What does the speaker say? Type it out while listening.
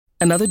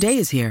Another day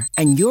is here,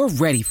 and you're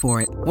ready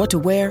for it. What to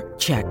wear?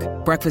 Check.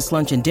 Breakfast,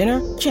 lunch, and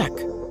dinner? Check.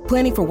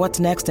 Planning for what's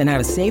next and how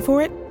to save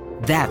for it?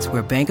 That's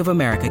where Bank of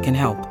America can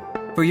help.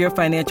 For your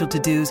financial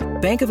to-dos,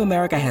 Bank of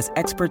America has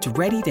experts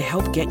ready to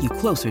help get you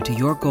closer to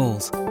your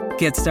goals.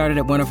 Get started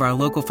at one of our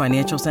local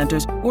financial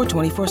centers or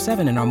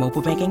 24/7 in our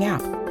mobile banking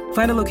app.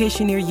 Find a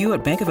location near you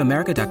at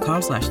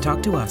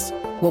bankofamerica.com/talktous.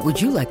 What would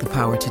you like the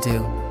power to do?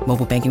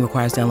 Mobile banking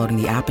requires downloading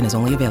the app and is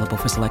only available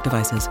for select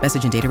devices.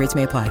 Message and data rates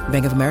may apply.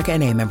 Bank of America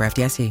N.A., member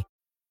FDIC.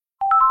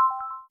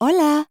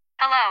 Hola.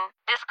 Hello,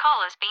 this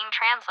call is being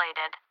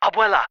translated.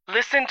 Abuela,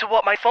 listen to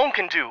what my phone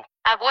can do.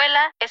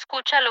 Abuela,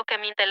 escucha lo que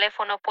mi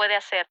teléfono puede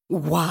hacer.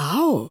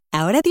 Wow.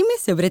 Ahora dime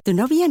sobre tu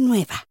novia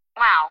nueva.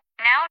 Wow,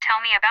 now tell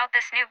me about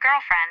this new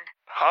girlfriend.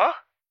 Huh?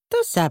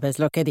 Tú sabes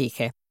lo que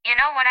dije. You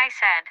know what I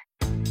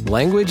said.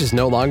 Language is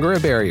no longer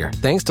a barrier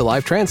thanks to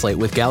Live Translate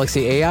with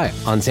Galaxy AI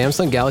on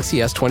Samsung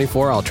Galaxy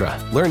S24 Ultra.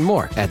 Learn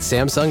more at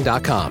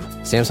Samsung.com.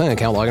 Samsung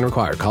account login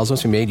required. Calls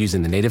must be made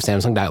using the native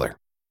Samsung dialer.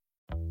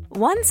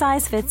 One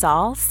size fits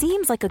all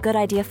seems like a good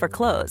idea for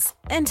clothes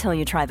until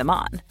you try them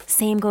on.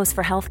 Same goes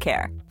for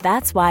healthcare.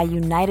 That's why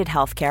United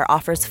Healthcare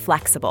offers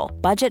flexible,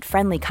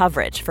 budget-friendly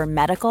coverage for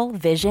medical,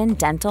 vision,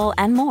 dental,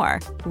 and more.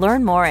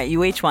 Learn more at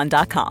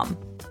uh1.com.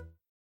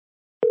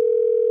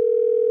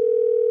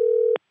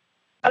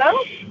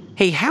 Hello?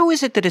 Hey, how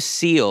is it that a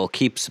seal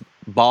keeps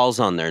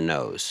balls on their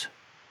nose?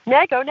 May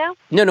I go now?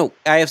 No,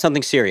 I have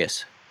something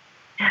serious.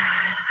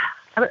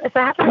 So I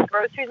have some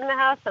groceries in the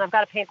house, and I've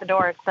got to paint the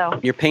doors, so...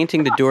 You're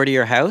painting the door to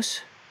your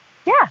house?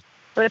 Yeah, I'm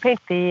going to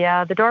paint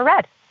the door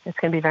red. It's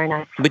going to be very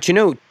nice. But you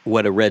know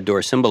what a red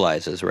door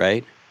symbolizes,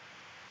 right?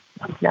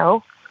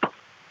 No?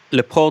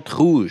 Le Porte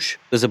Rouge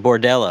is a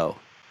bordello.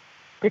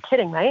 You're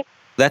kidding, right?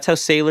 That's how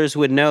sailors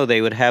would know.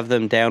 They would have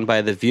them down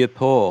by the Vieux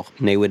Port,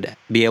 and they would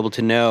be able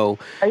to know,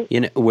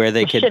 where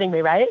they could shitting me,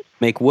 right?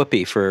 make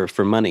whoopee for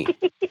money.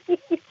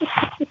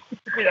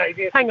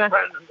 Hang on.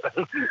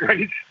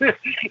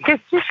 Qu'est-ce que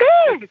tu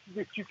fais?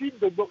 C'est stupide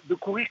de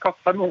courir quand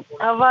ça monte.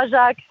 Au revoir,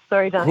 Jacques.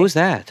 Sorry, Johnny. Who's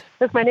that?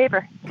 That's my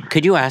neighbor.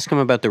 Could you ask him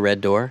about the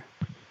red door?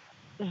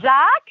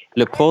 Jacques?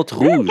 Le Porte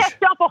J'ai une Rouge.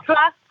 question pour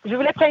toi. Je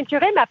voulais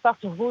peinturer ma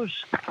porte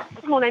rouge.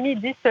 Mon ami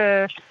dit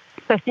que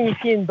ça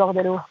signifie une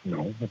bordello.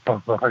 Non,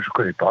 je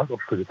connais pas,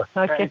 donc je connais pas.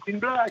 Ok. C'est une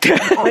blague.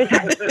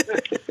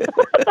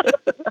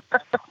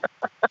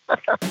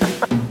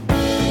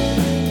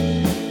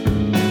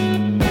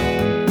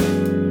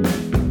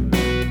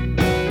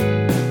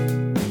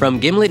 From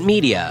Gimlet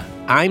Media,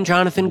 I'm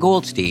Jonathan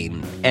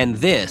Goldstein, and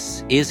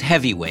this is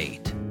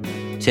Heavyweight.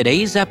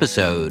 Today's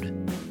episode,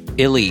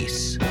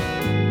 Elyse.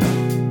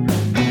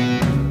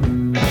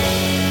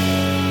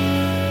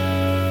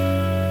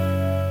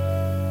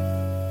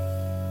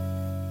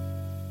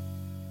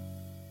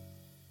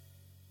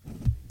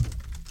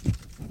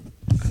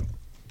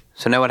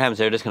 So now what happens?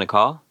 They're just going to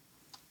call?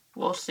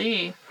 We'll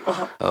see.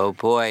 Oh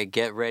boy,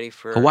 get ready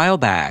for... A while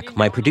back,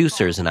 my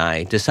producers and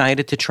I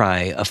decided to try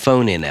a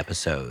phone-in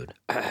episode.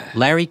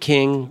 Larry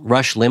King,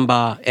 Rush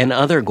Limbaugh, and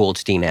other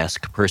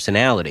Goldstein-esque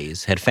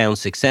personalities had found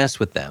success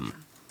with them.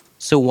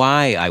 So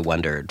why, I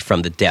wondered,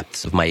 from the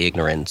depths of my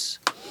ignorance,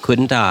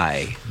 couldn't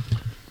I?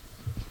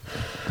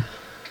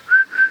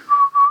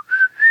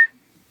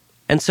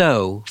 And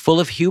so, full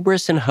of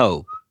hubris and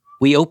hope,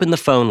 we open the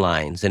phone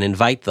lines and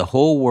invite the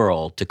whole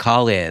world to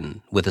call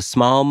in with a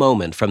small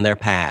moment from their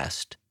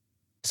past,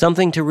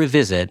 something to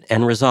revisit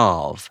and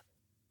resolve,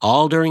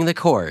 all during the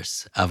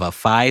course of a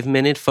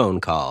 5-minute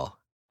phone call.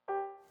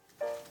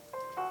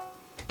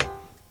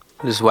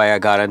 This is why I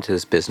got into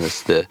this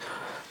business, the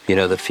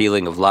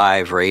feeling of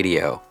live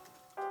radio.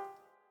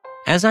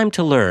 As I'm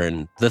to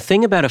learn, the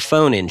thing about a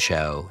phone-in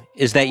show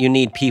is that you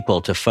need people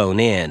to phone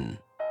in,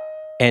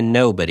 and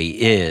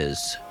nobody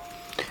is.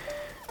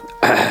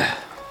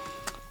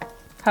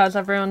 How's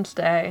everyone's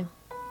day?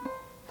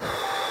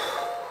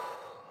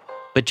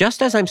 But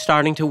just as I'm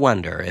starting to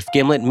wonder if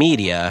Gimlet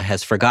Media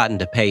has forgotten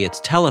to pay its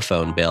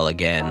telephone bill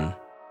again...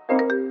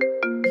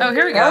 Oh,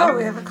 here we go. Oh,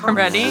 we have a call. I'm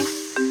ready.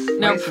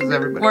 Nope,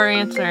 we're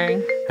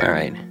answering. All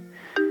right.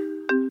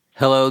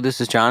 Hello,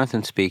 this is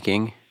Jonathan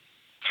speaking.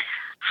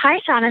 Hi,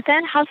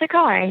 Jonathan. How's it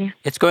going?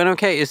 It's going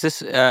okay. Is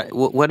this,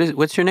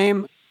 what's your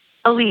name?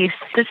 Elyse.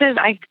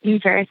 I'm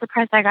very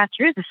surprised I got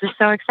through. This is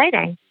so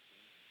exciting.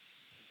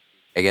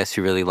 I guess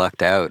you really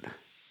lucked out.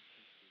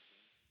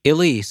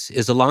 Elyse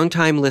is a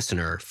longtime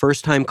listener,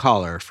 first-time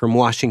caller from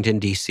Washington,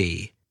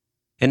 D.C.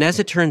 And as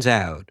it turns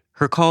out,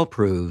 her call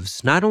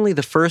proves not only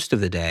the first of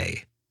the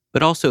day,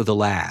 but also the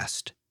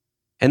last.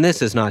 And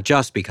this is not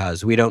just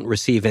because we don't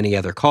receive any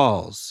other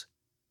calls.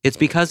 It's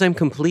because I'm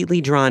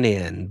completely drawn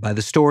in by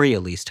the story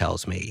Elyse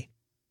tells me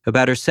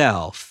about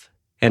herself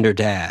and her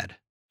dad.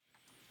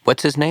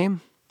 What's his name?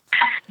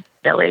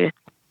 Billy.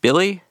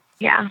 Billy?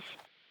 Yeah.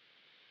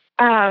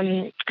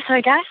 So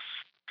I guess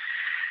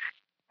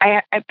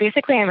I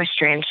basically am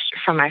estranged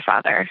from my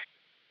father.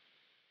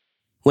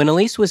 When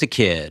Elyse was a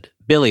kid,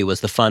 Billy was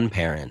the fun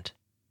parent,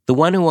 the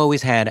one who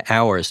always had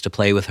hours to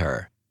play with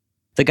her,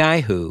 the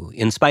guy who,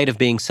 in spite of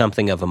being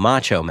something of a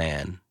macho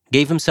man,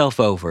 gave himself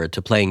over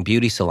to playing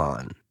beauty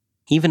salon,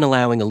 even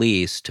allowing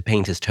Elyse to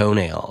paint his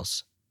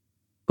toenails.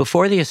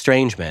 Before the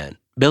estrangement,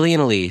 Billy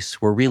and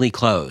Elyse were really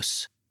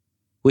close,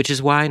 which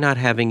is why not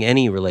having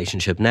any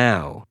relationship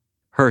now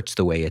hurts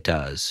the way it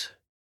does.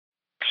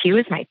 He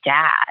was my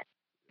dad.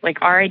 Like,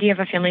 our idea of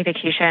a family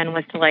vacation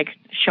was to, like,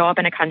 show up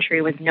in a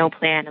country with no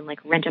plan and, like,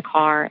 rent a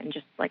car and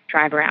just, like,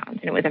 drive around.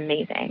 And it was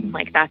amazing.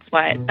 Like, that's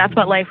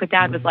what life with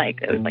Dad was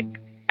like. It was, like,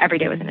 every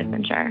day was an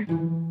adventure.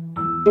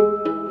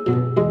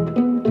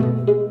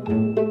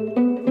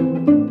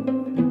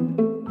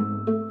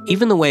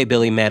 Even the way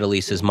Billy met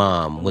Elyse's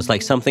mom was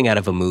like something out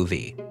of a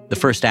movie, the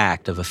first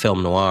act of a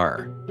film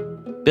noir.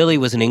 Billy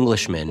was an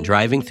Englishman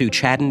driving through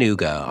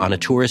Chattanooga on a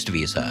tourist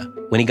visa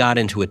when he got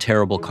into a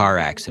terrible car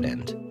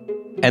accident.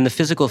 And the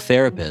physical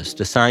therapist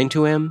assigned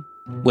to him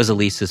was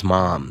Elyse's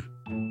mom.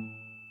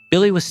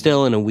 Billy was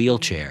still in a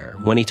wheelchair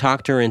when he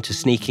talked her into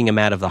sneaking him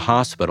out of the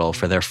hospital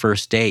for their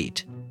first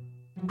date.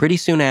 Pretty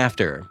soon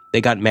after,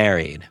 they got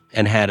married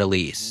and had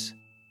Elyse.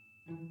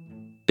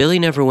 Billy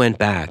never went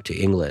back to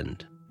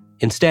England.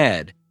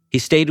 Instead, he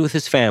stayed with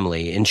his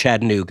family in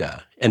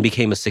Chattanooga and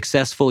became a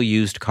successful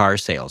used car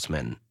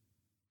salesman.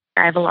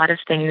 I have a lot of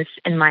things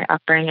in my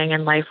upbringing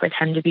and life with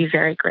him to be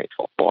very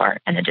grateful for,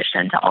 in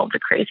addition to all the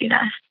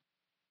craziness.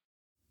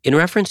 In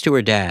reference to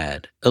her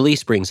dad,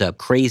 Elyse brings up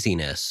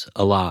craziness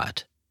a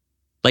lot.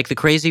 Like the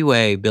crazy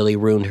way Billy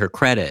ruined her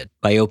credit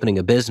by opening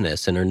a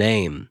business in her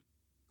name,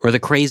 or the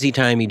crazy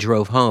time he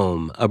drove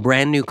home a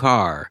brand new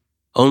car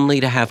only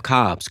to have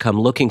cops come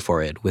looking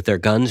for it with their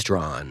guns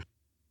drawn,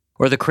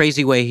 or the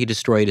crazy way he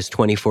destroyed his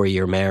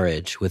 24-year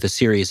marriage with a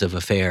series of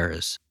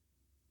affairs.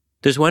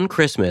 There's one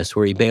Christmas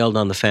where he bailed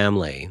on the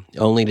family,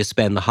 only to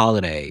spend the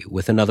holiday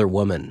with another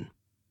woman.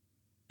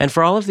 And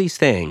for all of these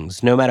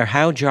things, no matter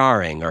how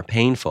jarring or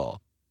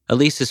painful,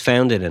 Elyse has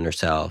found it in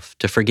herself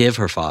to forgive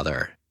her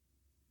father.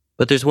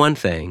 But there's one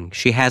thing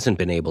she hasn't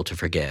been able to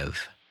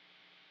forgive.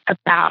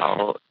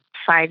 About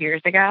 5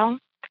 years ago,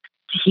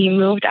 he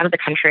moved out of the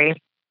country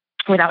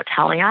without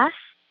telling us.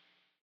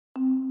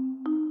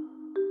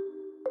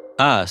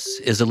 Us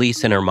is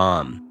Elyse and her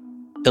mom.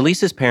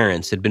 Elyse's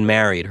parents had been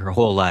married her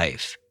whole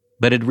life,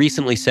 but had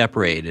recently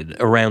separated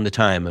around the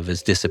time of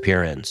his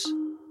disappearance.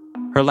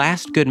 Her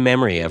last good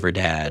memory of her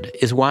dad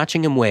is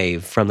watching him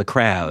wave from the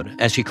crowd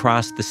as she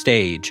crossed the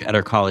stage at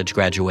her college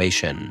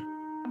graduation.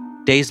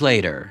 Days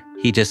later,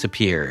 he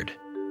disappeared.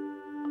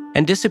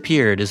 And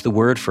disappeared is the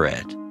word for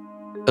it.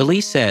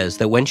 Elyse says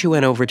that when she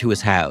went over to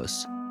his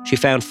house, she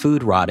found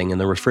food rotting in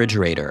the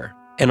refrigerator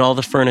and all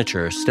the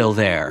furniture still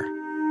there.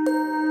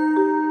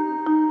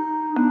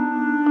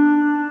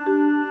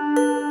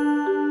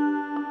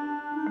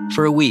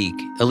 For a week,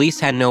 Elyse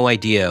had no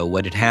idea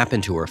what had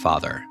happened to her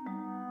father.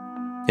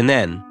 And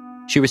then,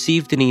 she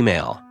received an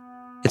email.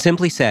 It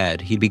simply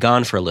said he'd be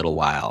gone for a little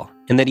while,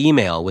 and that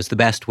email was the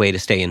best way to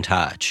stay in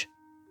touch.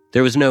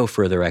 There was no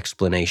further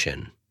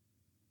explanation.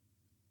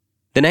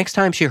 The next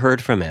time she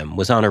heard from him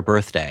was on her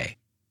birthday.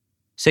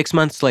 6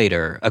 months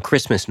later, a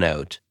Christmas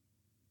note.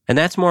 And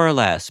that's more or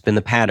less been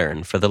the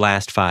pattern for the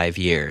last 5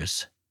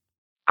 years.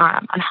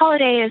 On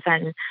holidays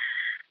and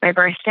my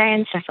birthday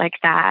and stuff like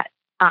that,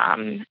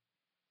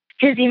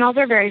 his emails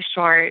are very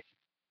short,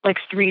 like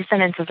 3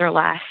 sentences or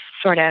less,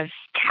 sort of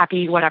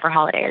happy whatever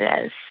holiday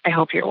it is. I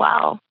hope you're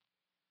well.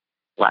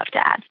 Love,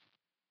 Dad.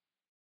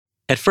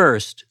 At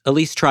first,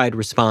 Elyse tried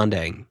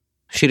responding.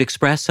 She'd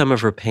express some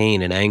of her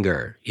pain and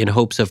anger in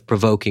hopes of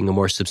provoking a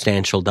more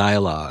substantial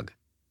dialogue.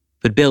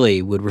 But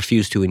Billy would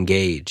refuse to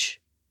engage.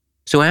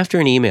 So after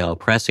an email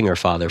pressing her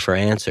father for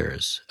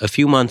answers, a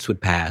few months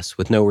would pass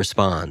with no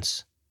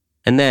response.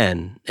 And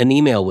then an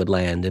email would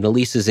land in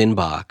Elyse's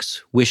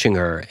inbox, wishing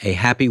her a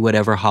happy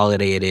whatever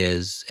holiday it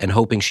is and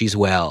hoping she's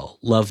well,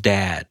 love,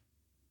 Dad,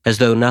 as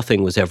though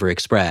nothing was ever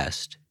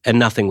expressed and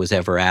nothing was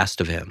ever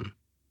asked of him.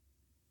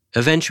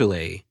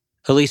 Eventually,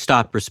 Elyse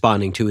stopped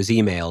responding to his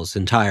emails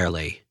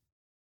entirely.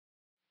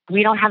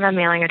 We don't have a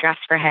mailing address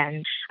for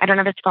him. I don't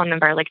have his phone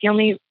number. Like, the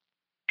only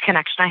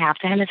connection I have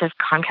to him is his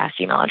Comcast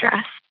email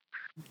address.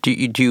 Do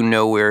you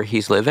know where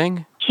he's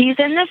living? He's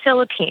in the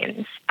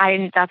Philippines.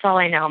 That's all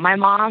I know. My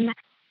mom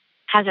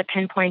has it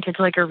pinpointed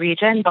to like a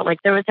region, but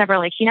like there was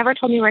never he never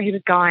told me where he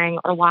was going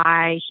or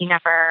why. He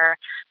never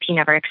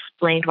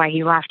explained why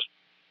he left.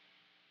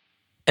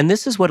 And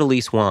this is what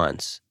Elyse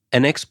wants,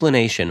 an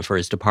explanation for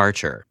his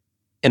departure,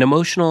 an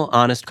emotional,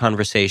 honest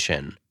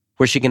conversation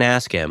where she can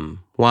ask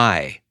him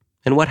why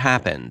and what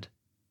happened.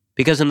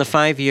 Because in the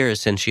 5 years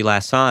since she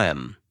last saw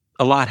him,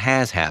 a lot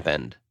has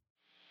happened.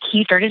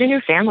 He started a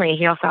new family.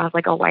 He also has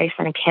like a wife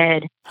and a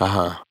kid.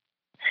 Uh-huh.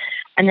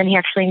 And then he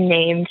actually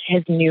named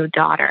his new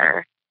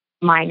daughter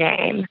my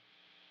name,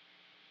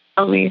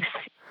 Elyse.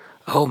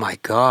 Oh my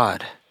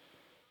God.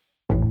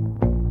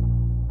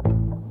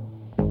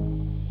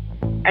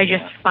 I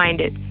just find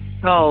it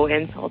so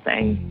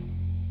insulting.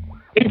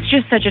 It's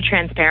just such a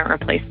transparent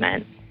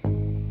replacement.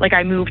 Like,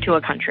 I moved to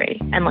a country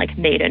and like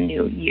made a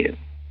new you.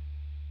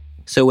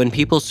 So when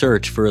people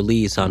search for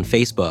Elyse on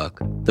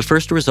Facebook, the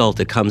first result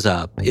that comes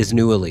up is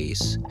New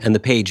Elyse and the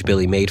page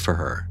Billy made for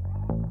her.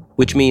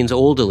 which means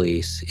old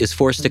Elyse is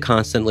forced to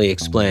constantly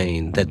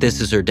explain that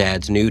this is her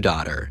dad's new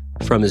daughter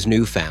from his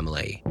new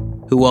family,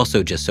 who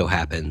also just so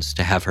happens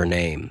to have her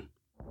name.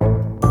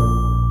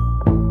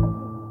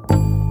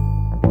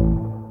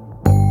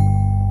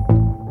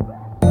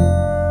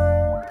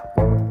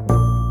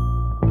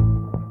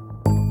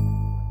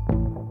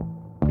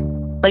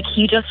 Like,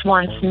 he just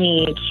wants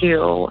me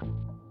to,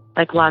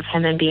 like, love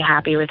him and be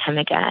happy with him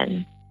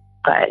again.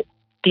 But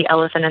the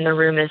elephant in the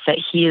room is that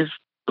he's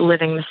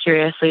living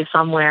mysteriously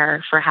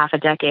somewhere for half a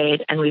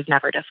decade, and we've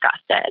never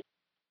discussed it.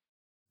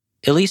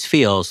 Elyse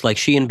feels like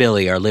she and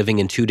Billy are living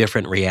in two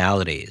different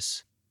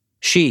realities.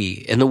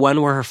 She in the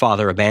one where her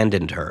father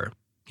abandoned her,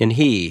 and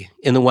he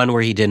in the one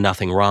where he did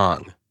nothing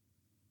wrong.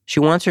 She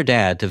wants her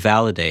dad to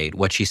validate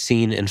what she's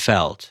seen and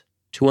felt,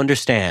 to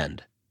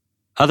understand.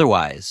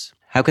 Otherwise,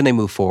 how can they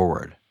move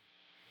forward?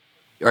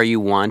 Are you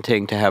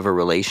wanting to have a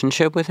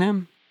relationship with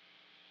him?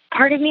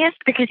 Part of me is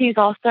because he's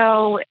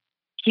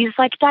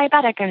like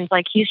diabetic, and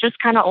like he's just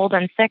kind of old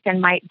and sick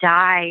and might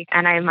die,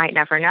 and I might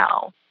never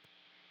know.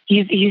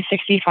 He's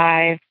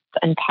 65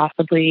 and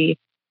possibly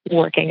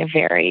working a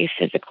very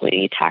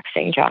physically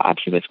taxing job.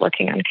 He was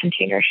working on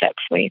container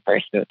ships when he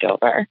first moved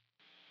over.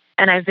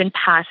 And I've been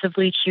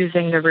passively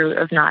choosing the route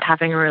of not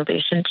having a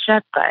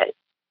relationship, but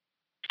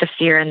the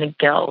fear and the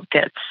guilt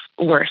gets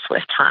worse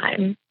with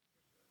time.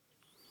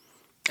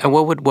 And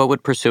what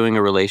would pursuing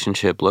a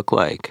relationship look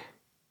like?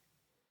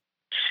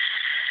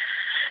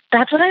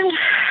 That's what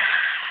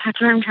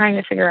I'm trying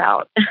to figure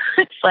out.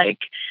 It's like,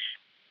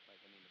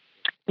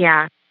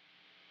 yeah.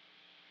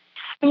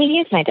 I mean,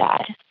 he's my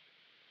dad.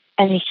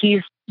 And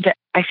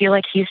I feel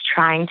like he's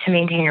trying to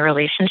maintain a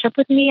relationship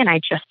with me, and I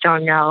just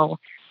don't know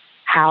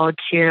how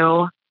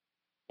to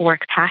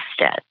work past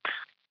it.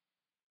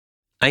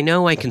 I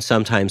know I can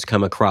sometimes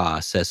come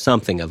across as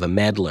something of a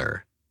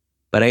meddler,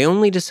 but I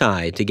only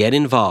decide to get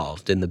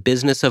involved in the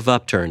business of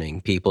upturning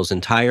people's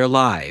entire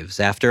lives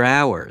after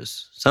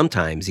hours,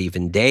 sometimes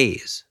even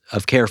days,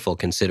 of careful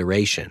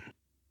consideration.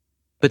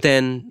 But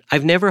then,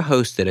 I've never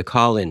hosted a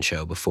call-in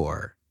show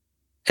before.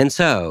 And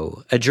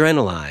so,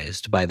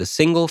 adrenalized by the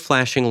single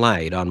flashing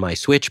light on my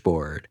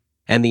switchboard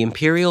and the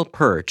imperial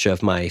perch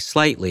of my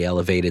slightly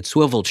elevated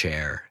swivel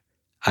chair,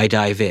 I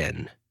dive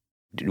in.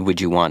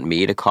 Would you want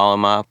me to call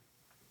him up?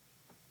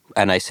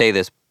 And I say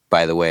this,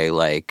 by the way,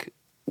 like,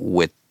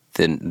 with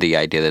the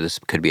idea that this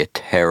could be a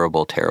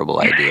terrible, terrible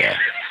idea.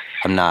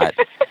 I'm not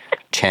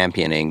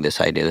championing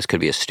this idea. This could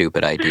be a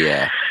stupid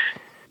idea.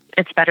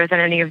 It's better than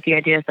any of the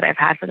ideas that I've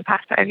had for the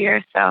past 5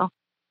 years. So,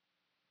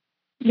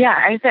 yeah,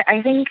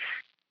 I think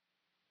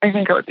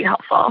it would be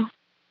helpful.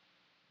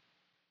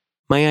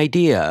 My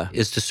idea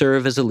is to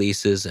serve as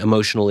Elyse's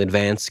emotional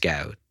advance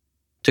scout,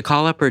 to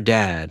call up her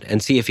dad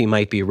and see if he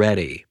might be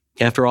ready,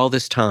 after all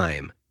this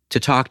time, to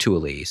talk to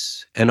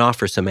Elyse and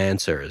offer some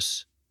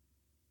answers.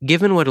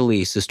 Given what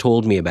Elyse has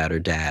told me about her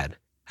dad,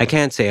 I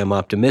can't say I'm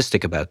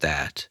optimistic about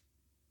that.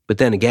 But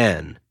then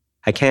again,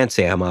 I can't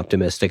say I'm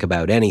optimistic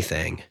about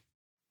anything.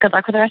 Good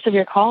luck with the rest of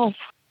your calls.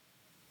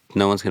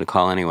 No one's going to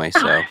call anyway,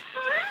 so...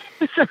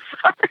 I'm so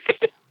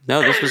sorry.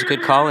 No, this was a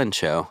good call-in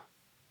show.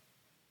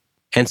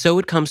 And so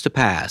it comes to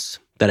pass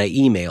that I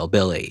email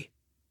Billy.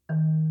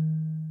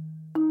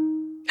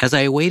 As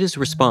I await his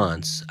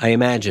response, I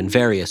imagine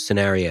various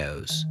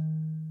scenarios.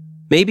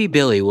 Maybe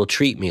Billy will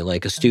treat me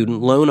like a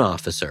student loan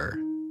officer.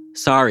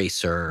 "Sorry,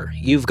 sir,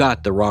 you've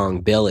got the wrong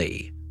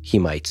Billy," he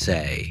might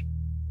say.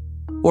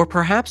 Or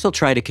perhaps he'll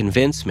try to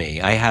convince me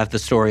I have the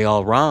story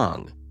all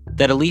wrong,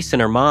 that Elyse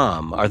and her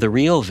mom are the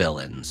real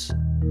villains.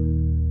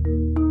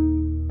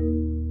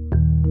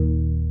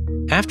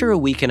 After a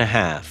week and a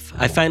half,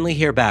 I finally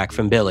hear back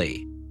from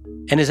Billy,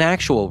 and his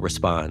actual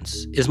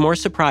response is more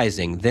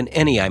surprising than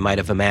any I might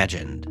have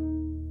imagined.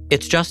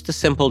 It's just a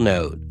simple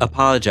note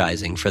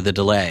apologizing for the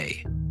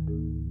delay.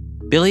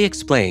 Billy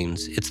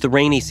explains it's the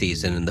rainy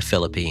season in the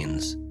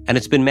Philippines, and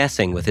it's been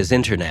messing with his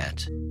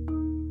internet.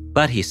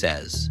 But, he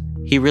says,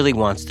 he really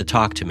wants to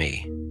talk to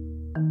me.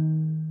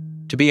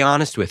 "To be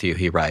honest with you,"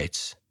 he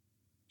writes,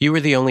 "you are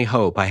the only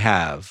hope I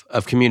have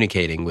of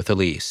communicating with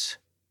Elyse."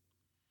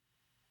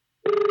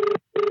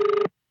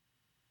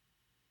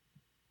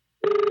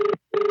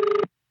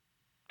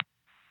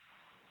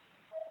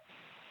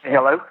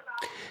 Hello?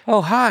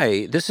 Oh,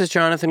 hi. This is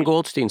Jonathan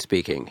Goldstein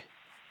speaking.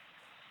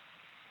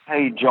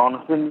 Hey,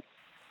 Jonathan.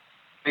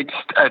 It's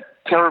a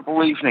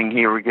terrible evening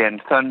here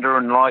again. Thunder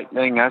and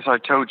lightning, as I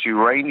told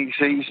you, rainy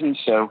season,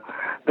 so...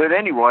 But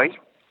anyway,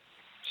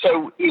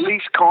 so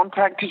Elyse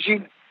contacted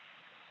you?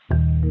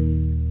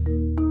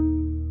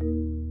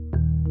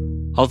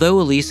 Although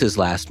Elyse's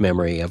last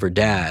memory of her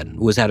dad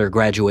was at her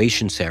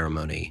graduation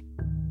ceremony,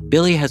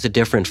 Billy has a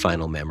different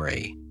final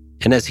memory,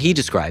 and as he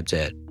describes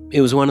it,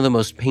 it was one of the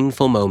most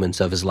painful moments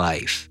of his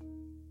life.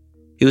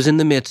 It was in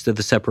the midst of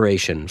the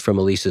separation from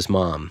Elyse's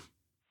mom.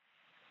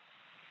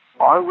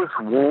 I was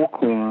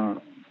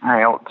walking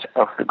out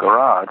of the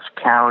garage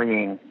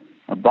carrying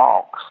a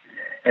box,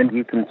 and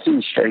you can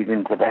see straight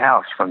into the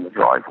house from the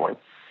driveway.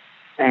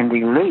 And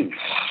Elyse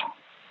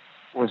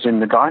was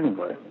in the dining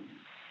room.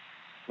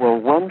 Well,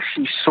 when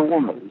she saw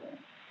me,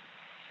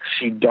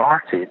 she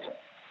darted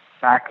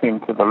back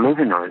into the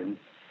living room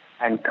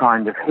and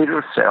kind of hid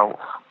herself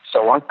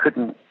so I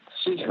couldn't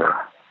see her.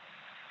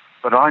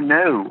 But I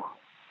know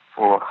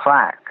for a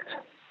fact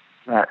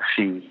that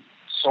she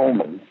saw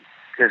me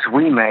because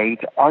we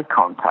made eye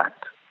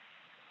contact.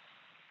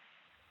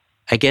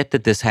 I get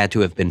that this had to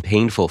have been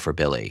painful for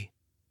Billy,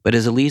 but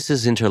as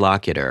Elyse's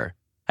interlocutor,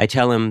 I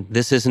tell him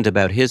this isn't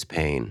about his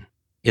pain.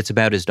 It's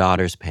about his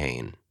daughter's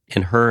pain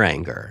and her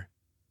anger.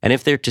 And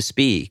if they're to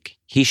speak,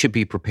 he should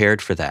be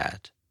prepared for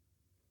that.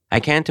 I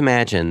can't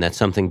imagine that's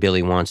something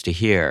Billy wants to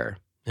hear,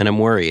 and I'm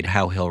worried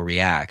how he'll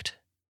react.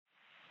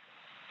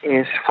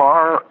 As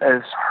far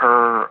as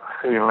her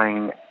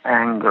feeling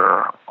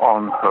anger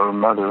on her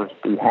mother's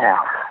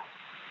behalf,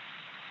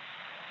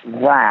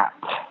 that,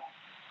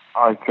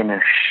 I can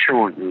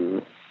assure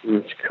you,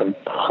 is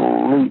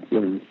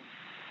completely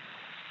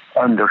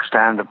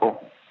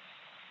understandable.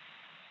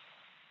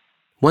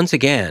 Once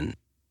again,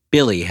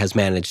 Billy has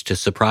managed to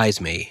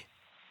surprise me.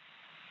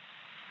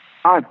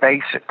 I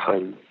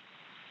basically,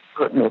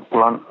 putting it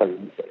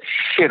bluntly,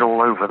 shit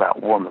all over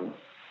that woman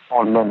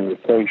on many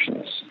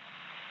occasions.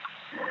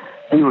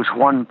 There was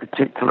one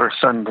particular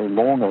Sunday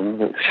morning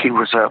that she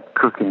was up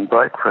cooking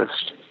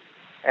breakfast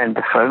and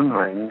the phone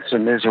rings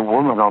and there's a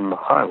woman on the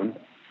phone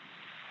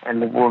and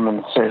the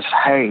woman says,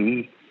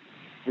 "Hey,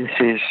 this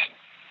is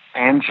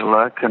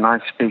Angela, can I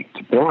speak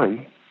to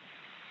Billy?"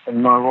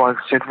 And my wife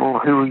said, "Well,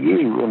 who are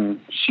you?" And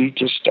she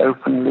just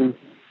openly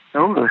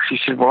told her. She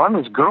said, "Well, I'm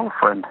his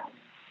girlfriend."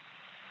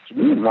 Can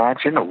you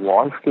imagine a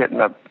wife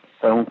getting a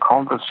phone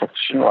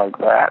conversation like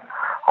that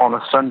on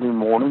a Sunday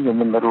morning in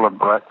the middle of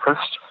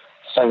breakfast,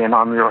 saying,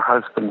 "I'm your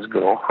husband's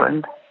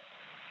girlfriend"?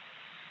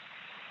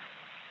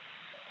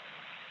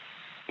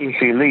 If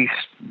Elyse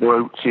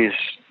broaches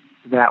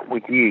that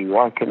with you,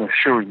 I can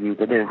assure you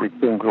that every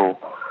single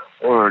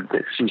word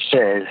that she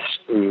says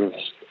is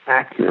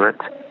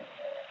accurate.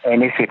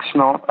 And if it's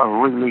not a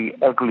really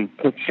ugly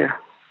picture,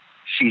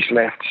 she's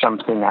left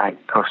something out,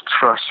 because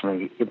trust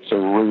me, it's a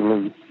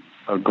really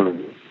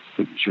ugly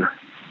picture.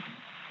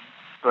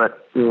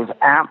 But there's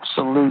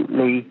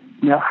absolutely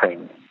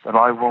nothing that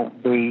I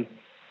won't be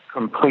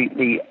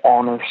completely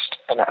honest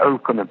and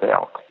open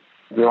about.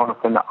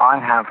 Jonathan, I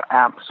have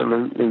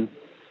absolutely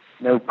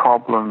no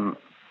problem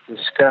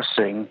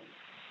discussing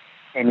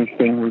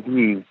anything with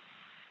you.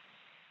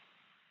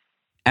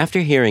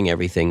 After hearing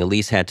everything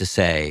Elyse had to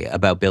say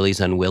about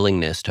Billy's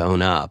unwillingness to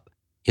own up,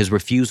 his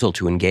refusal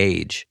to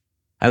engage,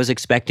 I was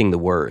expecting the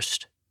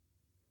worst.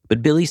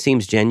 But Billy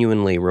seems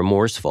genuinely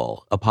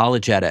remorseful,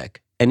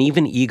 apologetic, and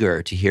even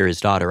eager to hear his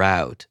daughter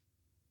out.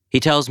 He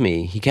tells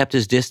me he kept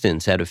his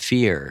distance out of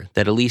fear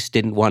that Elyse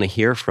didn't want to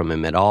hear from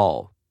him at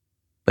all,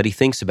 but he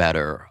thinks about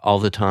her all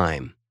the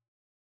time.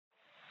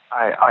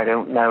 I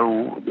don't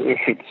know if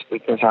it's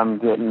because I'm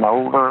getting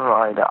older.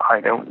 I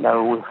don't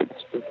know if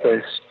it's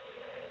because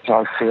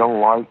I feel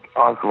like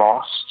I've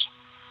lost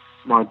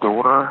my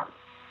daughter.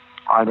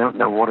 I don't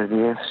know what it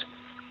is,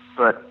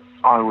 but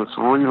I was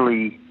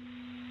really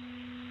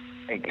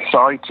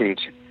excited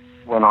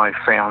when I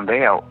found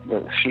out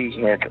that she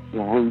had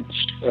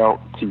reached out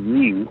to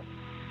you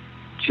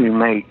to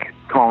make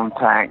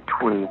contact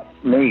with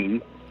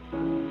me,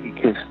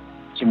 because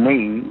to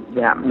me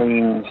that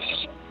means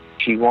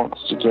she wants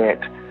to get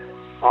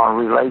our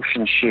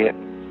relationship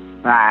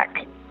back,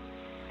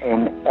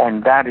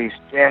 and that is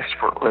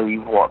desperately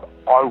what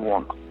I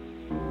want.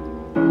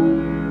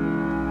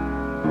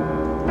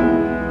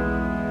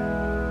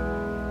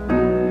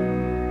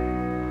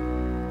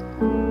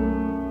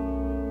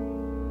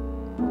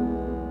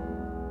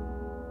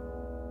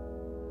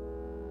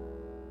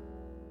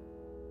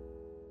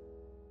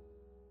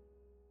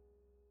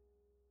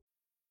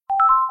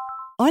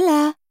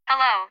 Hola.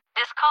 Hello,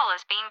 this call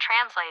is being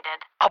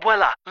translated.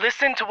 Abuela,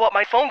 listen to what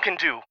my phone can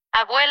do.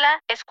 Abuela,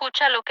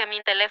 escucha lo que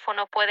mi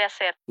teléfono puede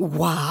hacer.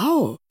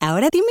 Wow.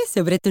 Ahora dime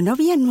sobre tu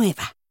novia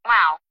nueva.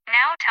 Wow,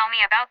 now tell me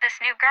about this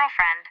new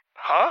girlfriend.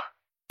 Huh?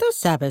 Tú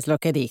sabes lo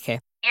que dije.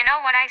 You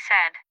know what I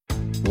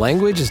said.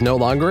 Language is no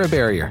longer a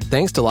barrier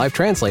thanks to Live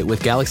Translate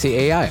with Galaxy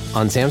AI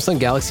on Samsung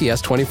Galaxy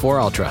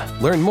S24 Ultra.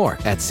 Learn more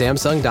at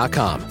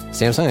Samsung.com.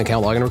 Samsung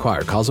account login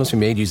required. Calls must be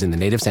made using the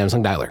native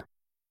Samsung dialer.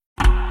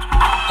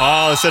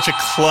 Oh, such a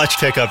clutch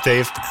pickup,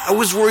 Dave. I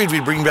was worried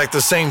we'd bring back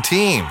the same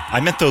team. I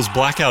meant those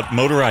blackout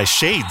motorized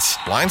shades.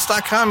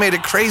 Blinds.com made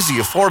it crazy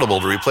affordable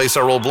to replace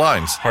our old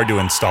blinds. Hard to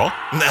install?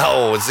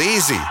 No, it's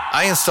easy.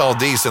 I installed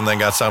these and then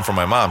got some for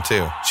my mom,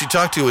 too. She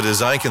talked to a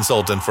design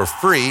consultant for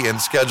free and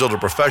scheduled a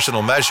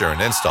professional measure and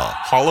install.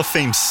 Hall of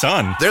Fame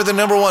son. They're the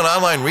 #1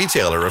 online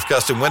retailer of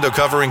custom window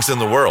coverings in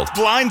the world.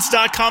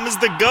 Blinds.com is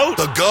the GOAT.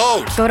 The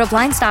GOAT. Go to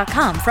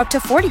Blinds.com for up to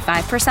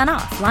 45%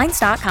 off.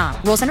 Blinds.com.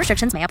 Rules and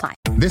restrictions may apply.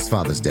 This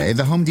Father's Day,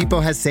 the Home Depot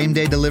has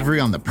same-day delivery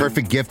on the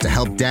perfect gift to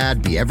help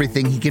Dad be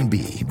everything he can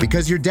be.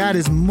 Because your dad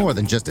is more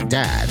than just a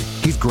dad.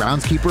 He's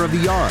groundskeeper of the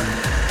yard,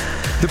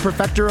 the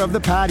perfecter of the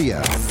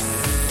patio,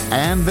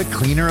 and the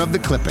cleaner of the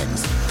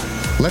clippings.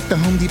 Let the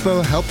Home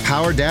Depot help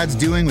power dad's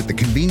doing with the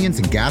convenience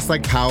and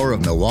gas-like power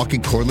of Milwaukee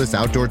cordless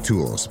outdoor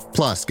tools.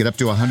 Plus, get up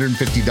to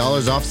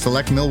 $150 off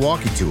select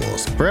Milwaukee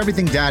tools. For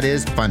everything dad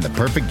is, find the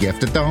perfect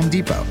gift at the Home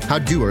Depot. How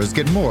doers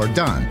get more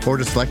done.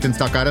 Order select and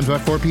stock items by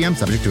 4 p.m.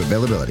 subject to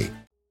availability.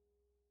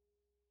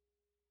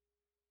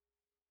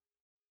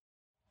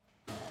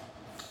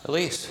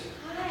 Elyse.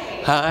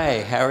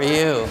 Hi, how are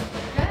you?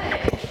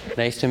 Good.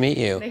 Nice to meet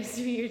you. Nice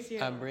to meet you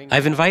too.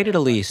 I've invited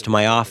Elyse to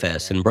my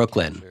office in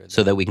Brooklyn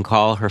so that we can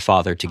call her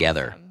father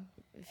together.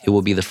 It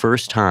will be the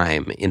first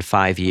time in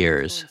 5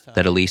 years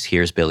that Elyse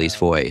hears Billy's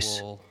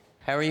voice.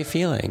 How are you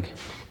feeling?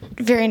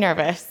 Very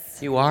nervous.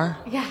 You are?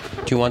 Yeah.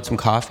 Do you want some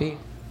coffee?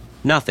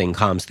 Nothing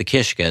calms the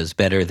Kishkas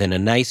better than a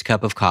nice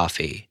cup of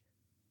coffee.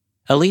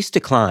 Elyse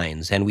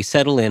declines, and we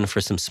settle in for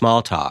some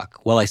small talk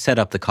while I set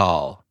up the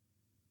call.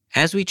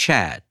 As we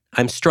chat,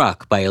 I'm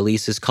struck by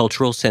Elise's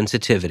cultural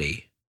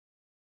sensitivity.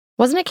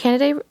 Wasn't it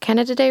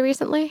Canada Day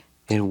recently?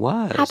 It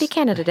was. Happy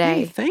Canada Day.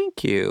 Hey,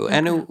 thank you. Okay.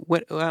 And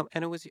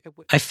it was.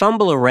 I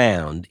fumble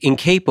around,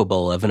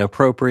 incapable of an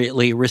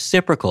appropriately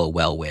reciprocal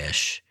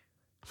well-wish.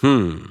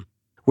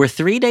 We're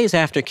 3 days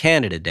after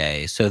Canada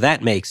Day, so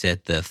that makes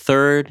it the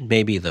 3rd,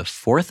 maybe the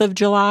 4th of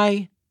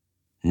July?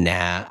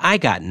 Nah, I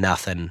got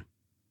nothing.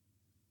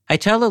 I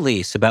tell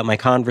Elyse about my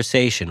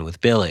conversation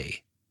with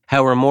Billy,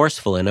 how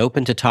remorseful and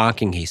open to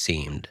talking he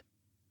seemed.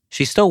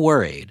 She's still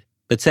worried,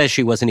 but says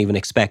she wasn't even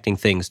expecting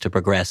things to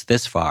progress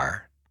this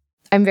far.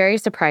 I'm very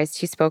surprised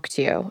he spoke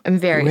to you. I'm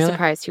very Really?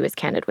 surprised he was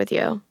candid with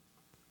you.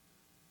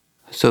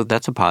 So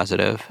that's a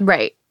positive.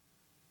 Right.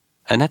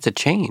 And that's a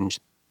change.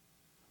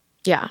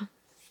 Yeah.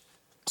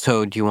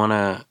 So do you want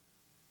to,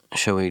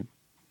 shall we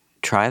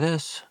try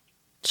this?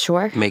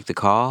 Sure. Make the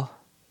call?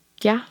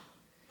 Yeah.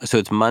 So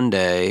it's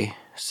Monday,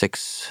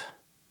 6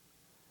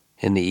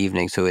 in the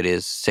evening, so it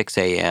is 6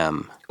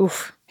 a.m.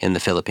 Oof. in the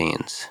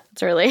Philippines.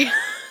 It's early.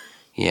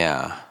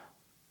 Yeah.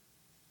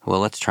 Well,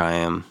 let's try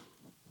him.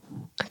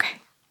 Okay.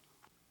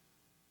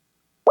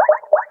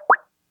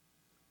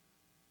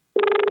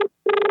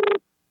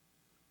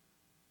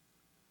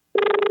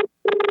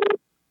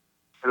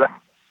 Hello?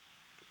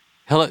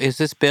 Hello, is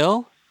this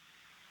Bill?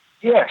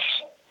 Yes.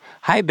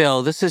 Hi,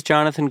 Bill. This is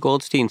Jonathan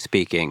Goldstein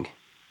speaking.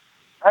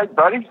 Hey,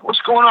 buddy.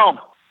 What's going on?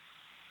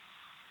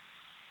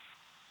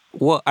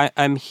 Well,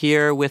 I'm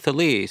here with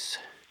Elyse.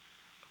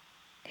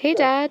 Hey,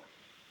 Dad.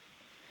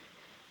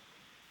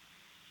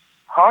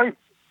 Hi.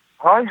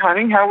 Hi,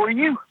 honey. How are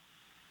you?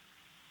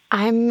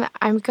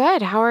 I'm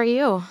good. How are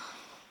you?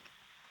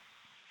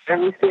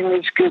 Everything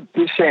is good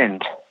this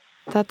end.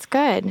 That's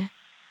good.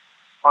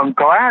 I'm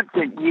glad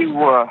that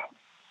you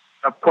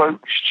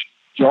approached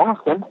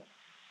Jonathan.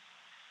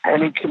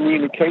 Any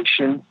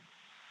communication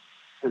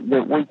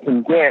that we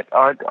can get,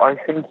 I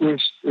think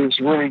is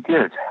really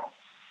good.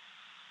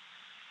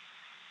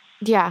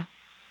 Yeah.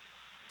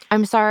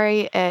 I'm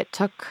sorry it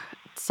took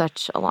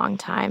such a long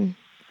time.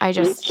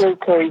 It's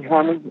okay,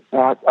 honey.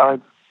 I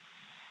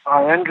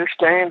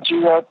understand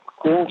you had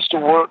things to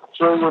work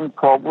through and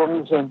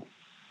problems, and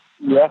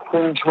yes,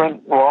 things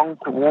went wrong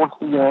towards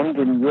the end,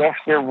 and yes,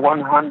 they're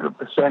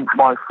 100%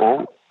 my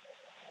fault.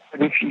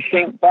 But if you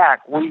think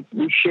back, we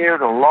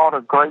shared a lot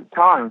of great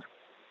times.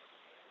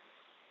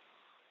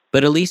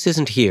 But Elyse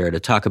isn't here to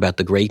talk about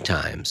the great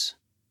times.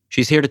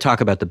 She's here to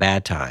talk about the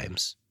bad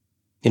times.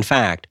 In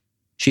fact,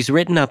 she's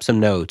written up some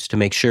notes to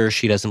make sure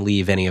she doesn't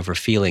leave any of her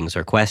feelings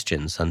or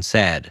questions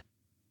unsaid.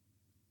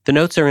 The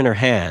notes are in her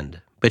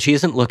hand, but she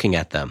isn't looking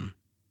at them.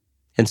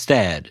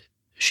 Instead,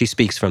 she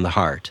speaks from the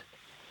heart.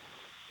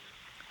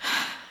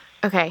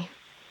 Okay.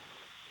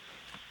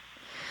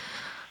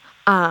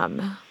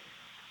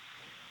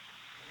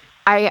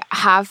 I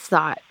have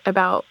thought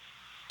about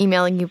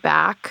emailing you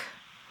back.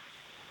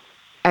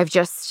 I've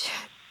just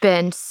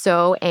been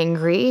so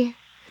angry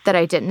that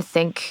I didn't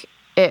think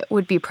it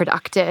would be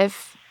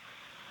productive.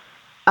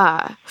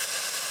 And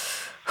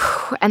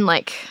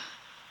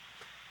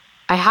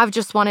I have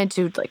just wanted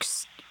to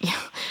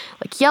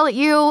yell at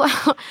you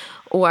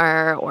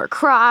or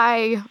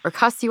cry or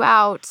cuss you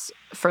out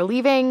for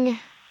leaving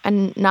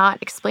and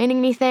not explaining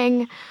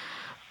anything.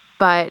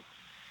 But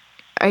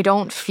I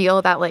don't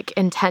feel that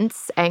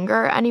intense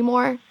anger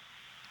anymore.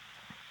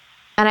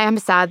 And I am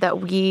sad that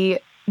we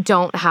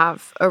don't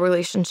have a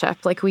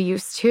relationship like we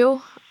used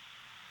to.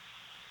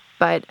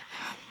 But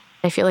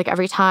I feel like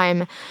every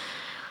time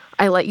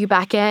I let you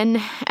back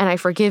in and I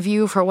forgive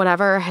you for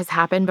whatever has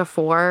happened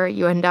before,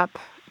 you end up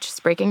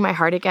just breaking my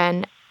heart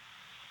again.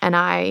 And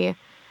I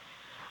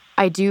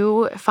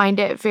do find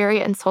it very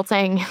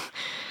insulting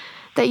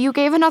that you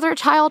gave another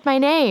child my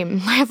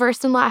name, my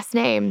first and last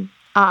name.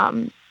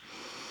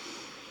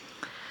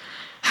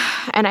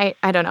 And I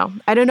don't know.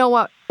 I don't know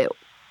what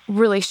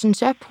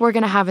relationship we're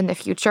going to have in the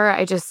future.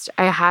 I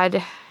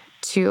had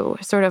to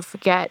sort of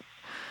get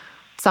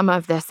some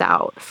of this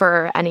out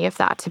for any of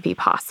that to be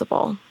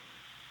possible.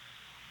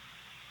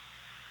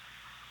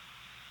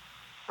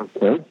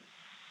 Okay.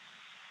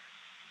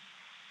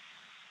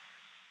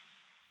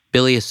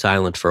 Billy is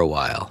silent for a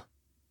while.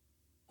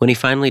 When he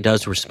finally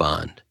does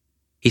respond,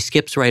 He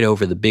skips right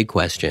over the big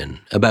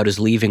question about his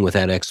leaving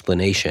without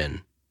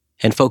explanation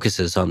and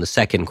focuses on the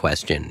second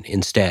question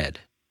instead.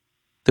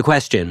 The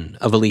question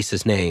of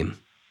Elyse's name.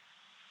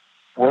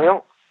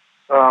 Well,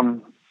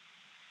 I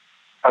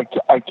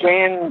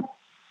can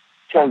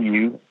tell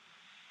you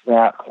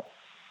that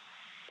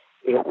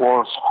it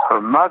was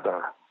her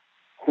mother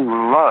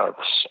who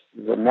loves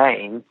the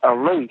name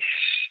Elyse.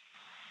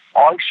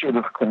 I should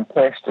have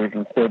contested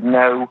and said,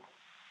 no,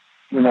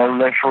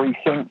 let's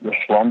rethink this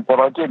one, but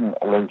I didn't,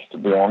 Elyse, to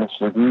be honest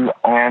with you,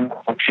 and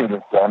I should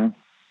have done.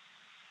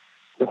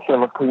 The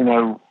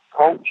Filipino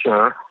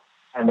culture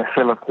and the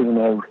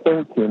Filipino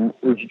thinking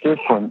is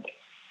different.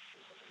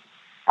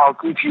 I'll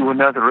give you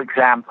another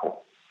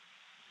example.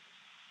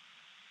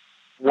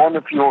 One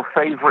of your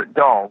favorite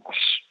dogs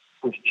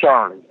was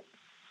Charlie.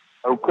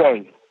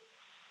 Okay.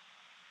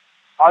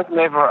 I've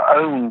never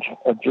owned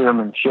a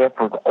German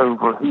Shepherd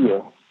over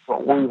here,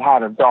 but we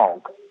had a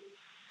dog.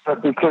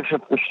 But because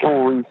of the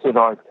stories that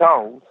I've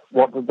told,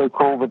 what did they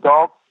call the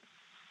dog?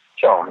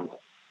 Charlie.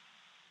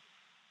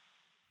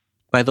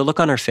 By the look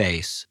on her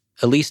face,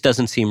 Elyse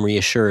doesn't seem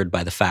reassured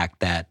by the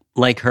fact that,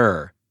 like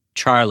her,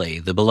 Charlie,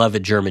 the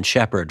beloved German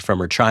Shepherd from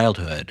her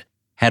childhood,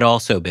 had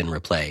also been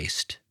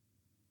replaced.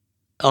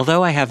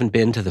 Although I haven't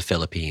been to the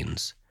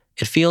Philippines,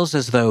 it feels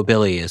as though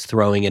Billy is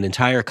throwing an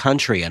entire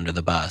country under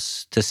the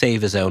bus to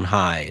save his own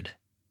hide.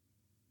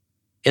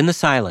 In the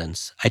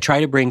silence, I try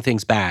to bring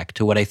things back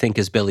to what I think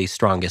is Billy's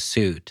strongest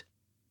suit,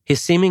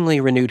 his seemingly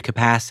renewed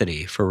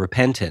capacity for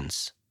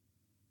repentance.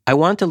 I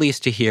want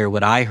Elyse to hear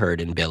what I heard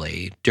in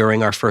Billy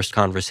during our first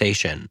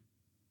conversation,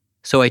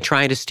 so I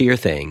try to steer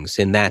things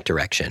in that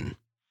direction.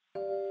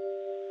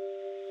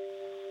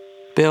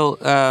 Bill,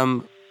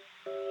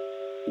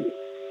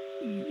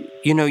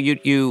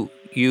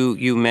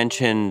 you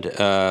mentioned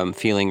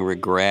feeling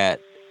regret.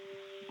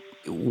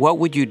 What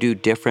would you do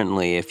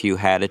differently if you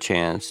had a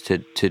chance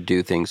to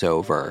do things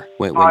over?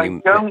 I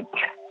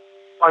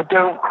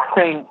don't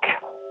think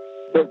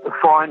that the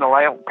final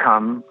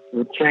outcome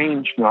would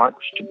change much,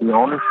 to be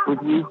honest with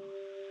you.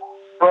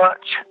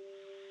 But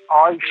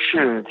I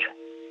should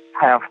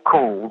have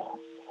called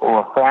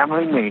for a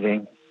family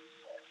meeting,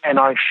 and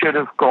I should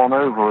have gone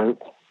over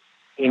it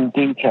in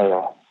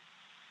detail,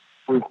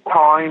 with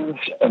times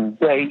and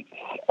dates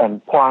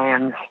and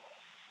plans.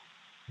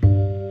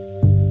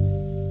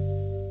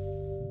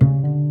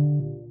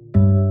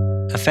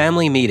 A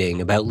family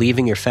meeting about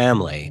leaving your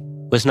family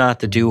was not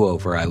the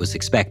do-over I was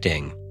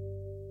expecting.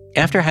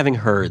 After having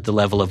heard the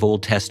level of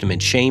Old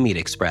Testament shame he'd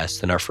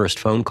expressed in our first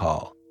phone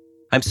call,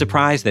 I'm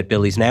surprised that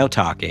Billy's now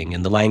talking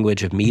in the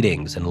language of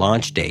meetings and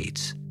launch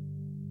dates.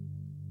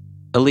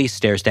 Elyse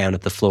stares down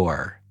at the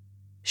floor.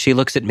 She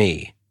looks at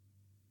me.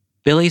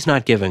 Billy's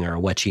not giving her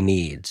what she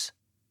needs,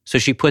 so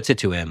she puts it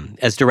to him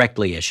as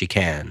directly as she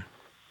can.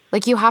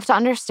 Like, you have to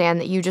understand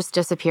that you just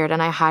disappeared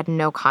and I had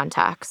no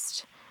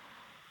context.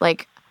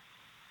 Like,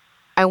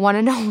 I want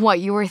to know what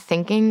you were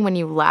thinking when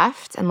you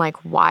left and, like,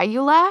 why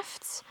you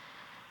left.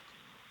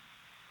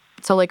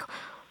 So, like,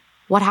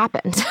 what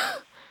happened?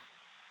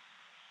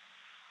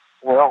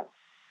 Well,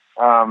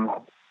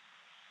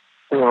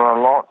 there are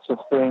lots of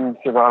things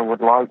that I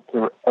would like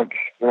to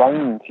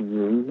explain to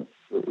you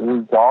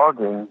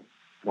regarding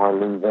my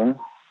leaving.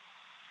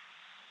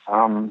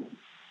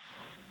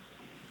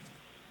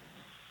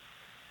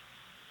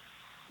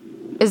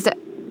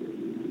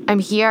 I'm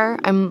here.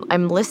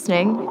 I'm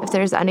listening. If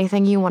there's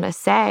anything you want to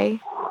say.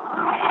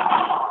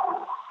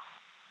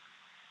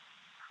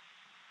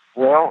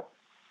 Well,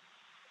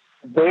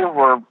 there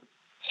were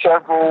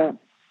several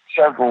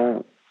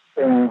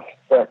things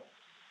that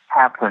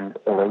happened,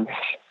 Elyse.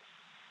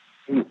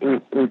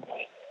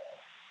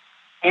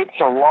 It's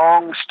a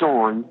long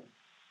story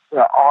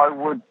that I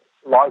would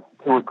like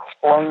to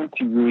explain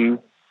to you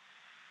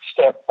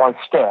step by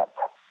step.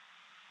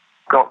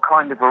 Got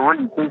kind of a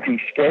really busy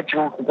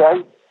schedule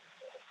today.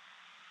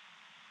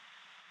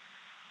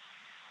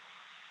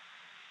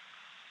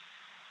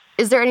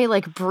 Is there any,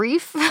 like,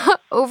 brief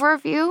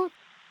overview?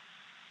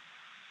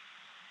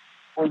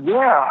 Well,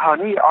 yeah,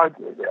 honey, I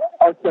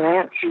can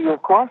answer your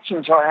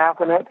questions. I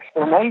have an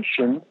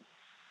explanation,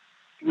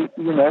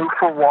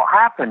 for what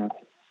happened.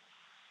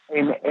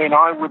 And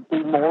I would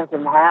be more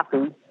than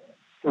happy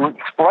to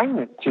explain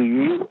it to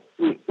you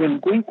in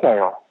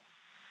detail.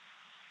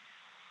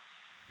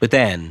 But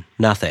then,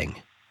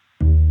 nothing.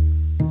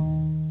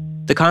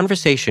 The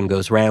conversation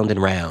goes round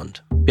and round.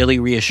 Billy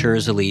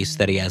reassures Elyse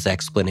that he has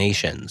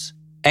explanations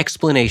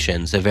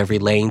of every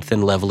length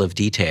and level of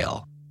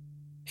detail.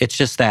 It's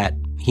just that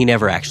he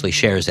never actually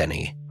shares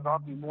any. But I'll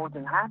be more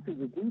than happy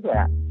to do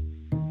that.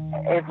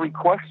 Every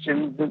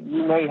question that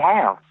you may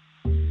have.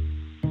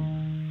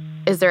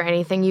 Is there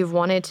anything you've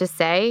wanted to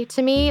say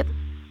to me?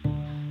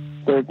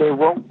 There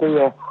won't be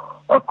a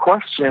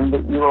question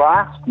that you'll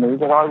ask me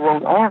that I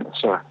won't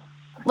answer.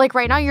 Like,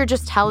 right now you're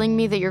just telling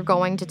me that you're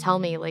going to tell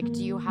me. Like,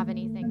 do you have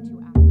anything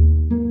to ask?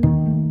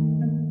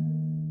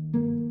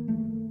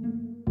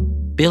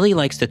 Billy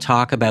likes to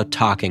talk about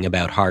talking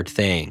about hard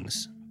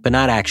things, but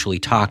not actually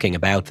talking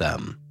about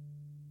them.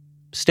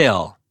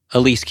 Still,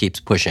 Elyse keeps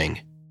pushing.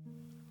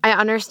 I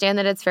understand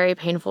that it's very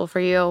painful for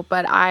you,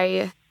 but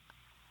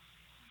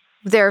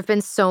there have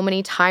been so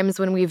many times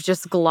when we've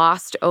just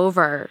glossed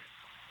over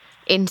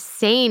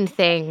insane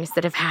things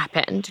that have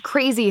happened,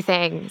 crazy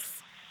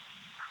things.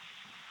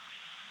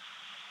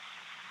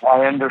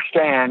 I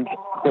understand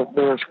that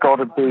there's got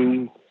to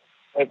be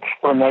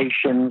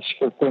explanations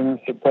for things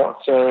that got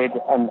said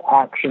and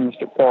actions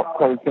that got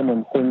taken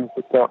and things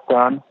that got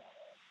done.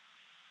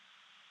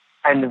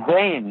 And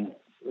then,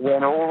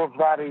 when all of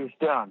that is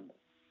done,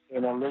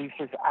 and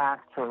Elyse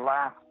asked her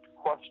last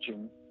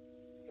question,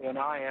 and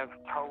I have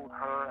told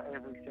her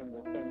every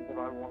single thing that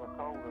I want to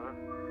tell her,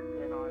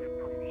 then I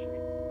appreciate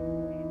it.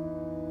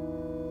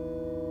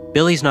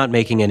 Billy's not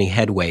making any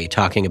headway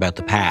talking about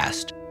the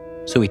past,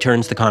 so he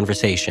turns the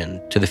conversation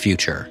to the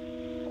future.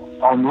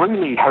 I'm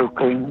really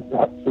hoping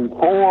that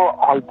before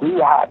I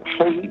do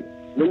actually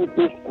leave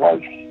this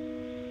place,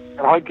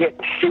 that I get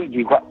to see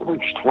you at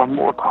least one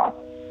more time.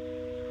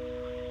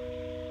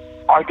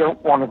 I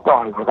don't want to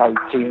die without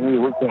seeing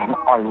you again.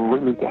 I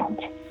really don't.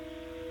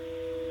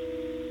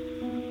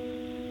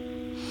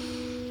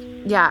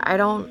 Yeah, I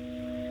don't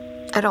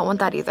want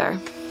that either.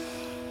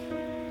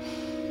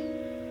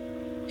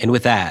 And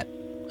with that,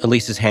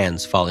 Elyse's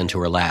hands fall into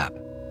her lap.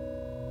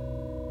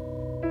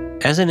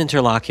 As an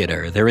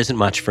interlocutor, there isn't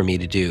much for me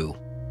to do.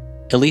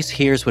 Elyse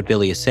hears what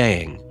Billy is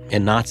saying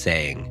and not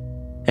saying,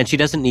 and she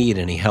doesn't need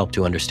any help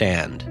to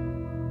understand.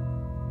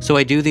 So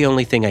I do the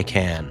only thing I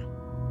can.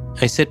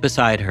 I sit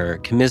beside her,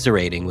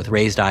 commiserating with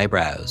raised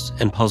eyebrows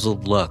and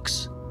puzzled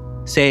looks,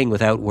 saying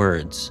without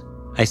words,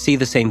 I see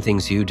the same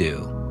things you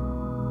do,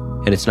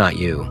 and it's not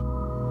you.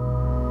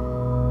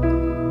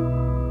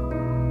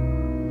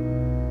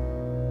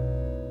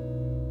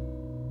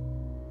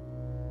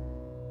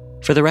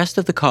 For the rest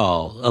of the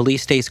call,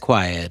 Elyse stays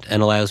quiet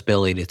and allows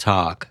Billy to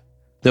talk,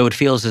 though it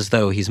feels as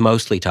though he's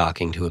mostly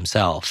talking to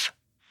himself.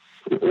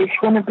 It's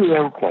going to be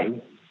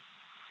okay.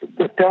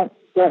 But don't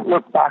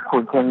look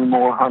backwards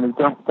anymore, honey.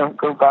 Don't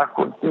go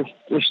backwards.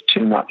 There's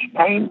too much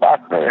pain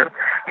back there.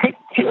 It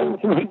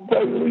kills me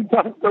daily.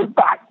 Don't go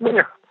back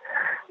there.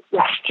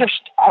 Let's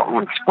just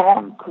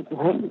respond to the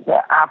things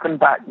that happened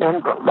back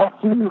then, but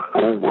let's move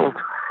forward.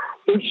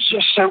 It's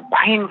just so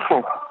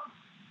painful.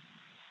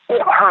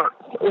 It hurts.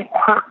 It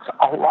hurts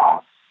a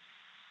lot.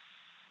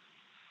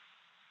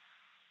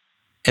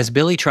 As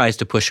Billy tries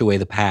to push away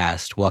the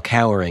past while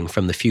cowering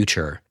from the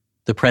future,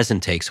 the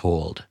present takes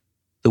hold,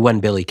 the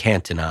one Billy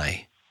can't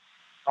deny.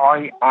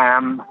 I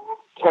am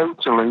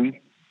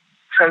totally.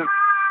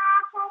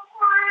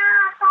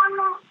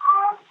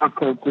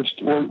 Okay,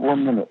 just wait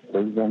 1 minute,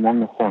 please. I'm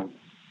on the phone.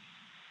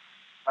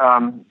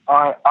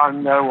 I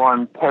know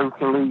I'm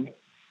totally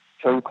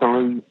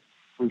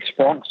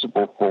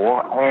responsible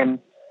for, and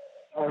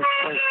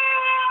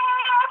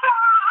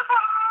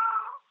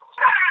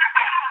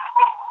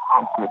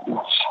oh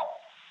goodness.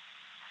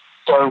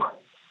 So,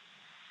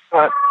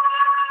 but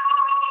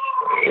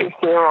if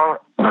there are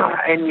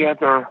any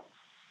other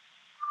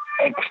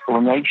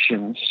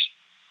explanations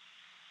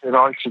that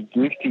I should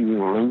give to you,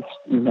 Elyse,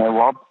 you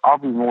know, I'll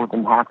be more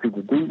than happy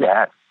to do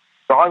that.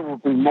 So I will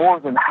be more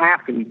than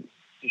happy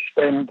to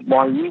spend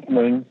my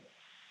evening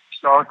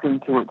starting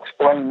to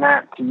explain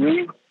that to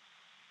you.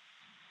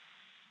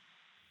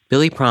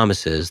 Billy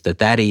promises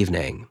that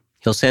evening,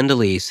 he'll send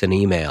Elyse an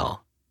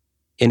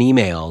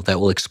email that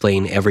will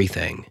explain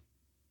everything.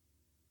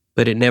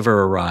 But it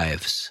never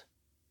arrives.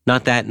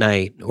 Not that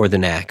night or the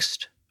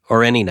next,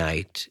 or any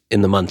night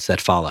in the months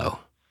that follow.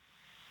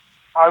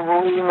 I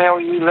will email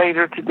you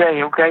later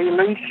today, okay,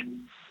 Elyse?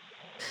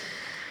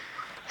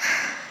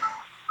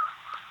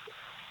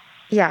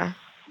 Yeah.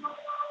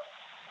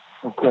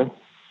 Okay.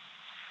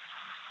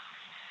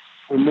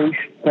 Elyse,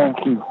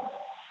 thank you.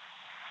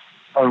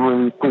 I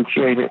really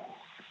appreciate it.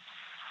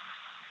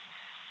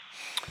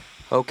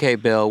 Okay,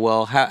 Bill.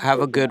 Well, have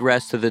a good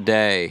rest of the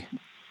day.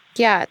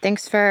 Yeah,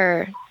 thanks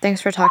for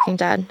talking,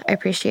 Dad. I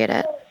appreciate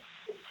it.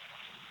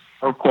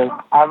 Okay.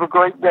 Have a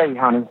great day,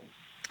 honey.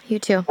 You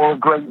too. Or a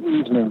great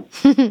evening.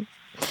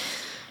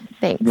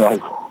 Thanks. Bye.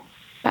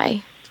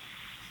 Bye.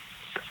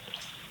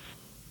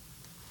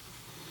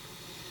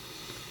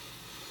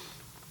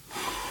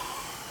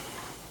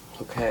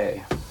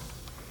 Okay.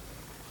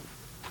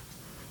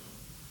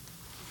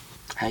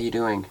 How you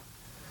doing?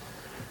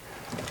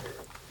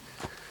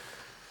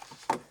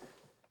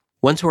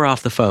 Once we're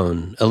off the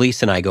phone,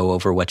 Elyse and I go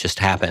over what just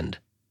happened.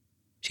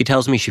 She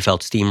tells me she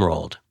felt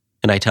steamrolled,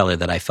 and I tell her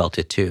that I felt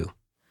it too.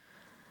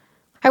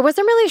 I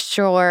wasn't really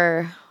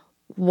sure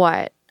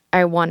what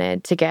I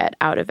wanted to get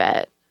out of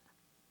it.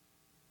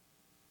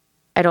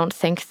 I don't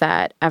think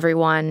that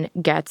everyone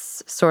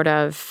gets sort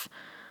of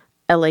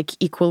a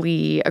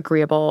equally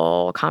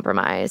agreeable,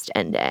 compromised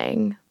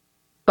ending.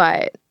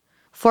 But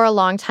for a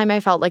long time,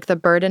 I felt like the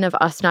burden of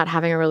us not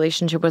having a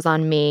relationship was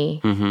on me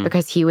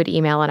because he would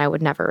email and I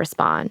would never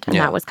respond. And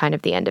that was kind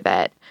of the end of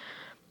it.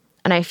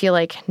 And I feel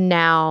like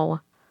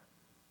now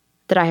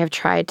that I have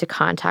tried to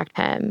contact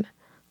him,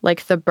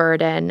 the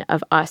burden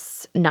of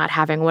us not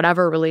having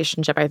whatever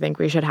relationship I think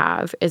we should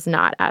have is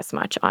not as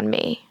much on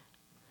me.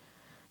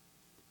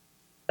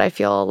 I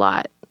feel a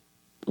lot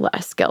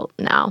less guilt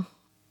now.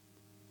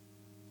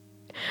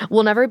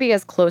 We'll never be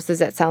as close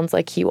as it sounds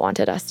like he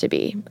wanted us to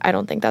be. I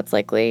don't think that's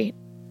likely.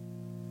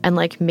 And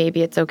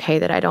maybe it's okay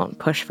that I don't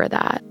push for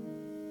that.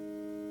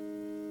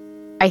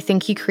 I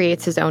think he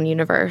creates his own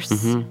universe.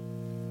 Mm-hmm.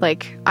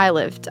 I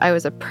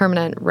was a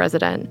permanent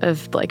resident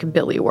of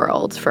Billy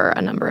world for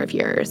a number of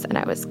years, and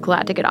I was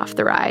glad to get off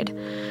the ride.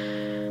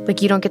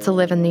 You don't get to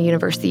live in the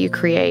universe that you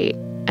create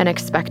and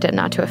expect it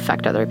not to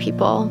affect other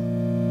people.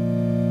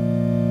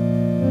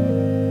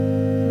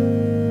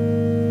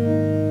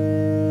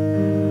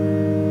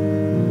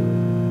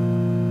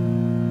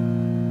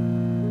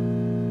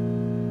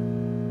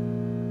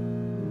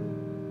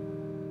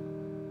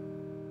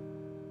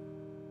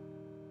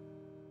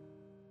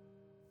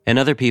 And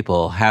other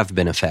people have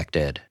been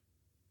affected.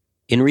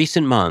 In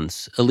recent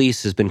months,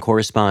 Elyse has been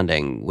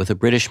corresponding with a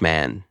British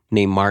man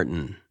named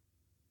Martin.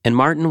 And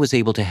Martin was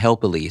able to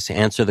help Elyse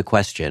answer the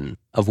question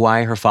of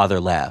why her father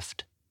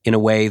left in a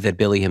way that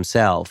Billy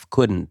himself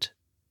couldn't.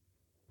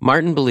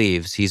 Martin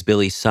believes he's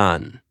Billy's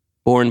son,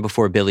 born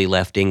before Billy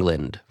left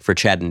England for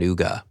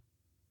Chattanooga.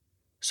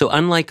 So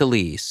unlike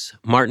Elyse,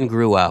 Martin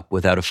grew up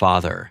without a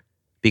father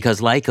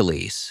because, like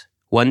Elyse,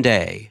 one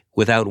day,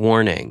 without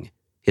warning,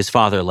 his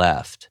father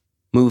left,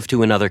 moved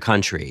to another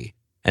country,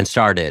 and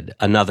started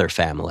another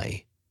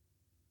family.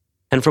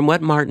 And from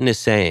what Martin is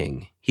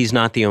saying, he's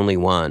not the only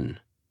one.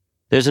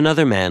 There's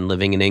another man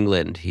living in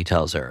England, he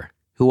tells her,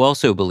 who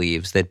also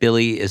believes that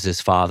Billy is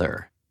his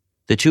father.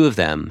 The two of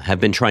them have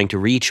been trying to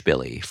reach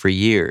Billy for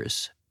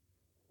years.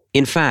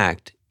 In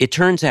fact, it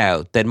turns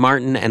out that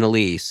Martin and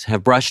Elyse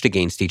have brushed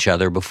against each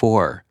other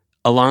before,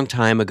 a long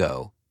time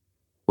ago.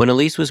 When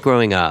Elyse was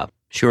growing up,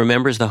 she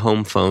remembers the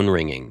home phone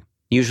ringing,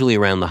 usually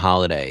around the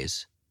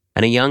holidays,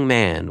 and a young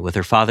man with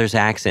her father's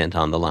accent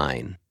on the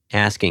line,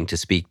 asking to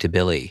speak to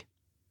Billy.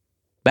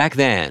 Back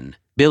then,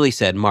 Billy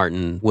said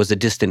Martin was a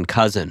distant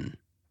cousin.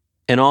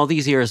 And all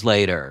these years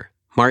later,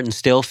 Martin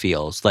still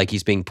feels like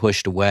he's being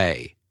pushed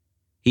away.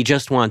 He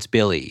just wants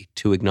Billy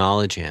to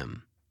acknowledge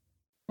him.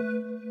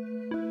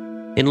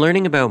 In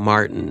learning about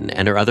Martin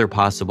and her other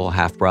possible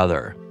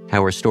half-brother,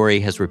 how her story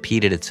has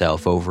repeated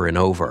itself over and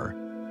over,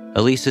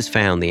 Elyse has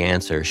found the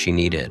answer she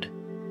needed.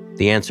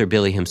 The answer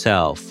Billy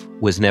himself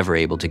was never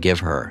able to give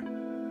her.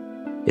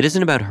 It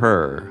isn't about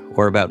her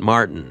or about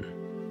Martin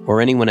or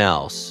anyone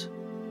else.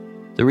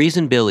 The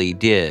reason Billy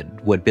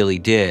did what Billy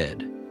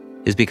did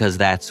is because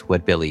that's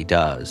what Billy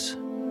does.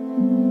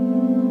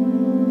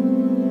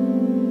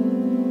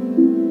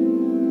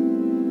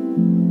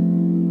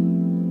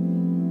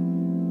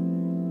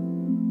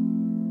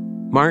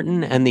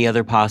 Martin and the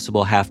other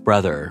possible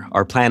half-brother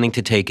are planning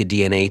to take a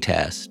DNA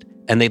test,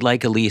 and they'd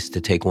like Elyse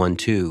to take one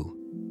too.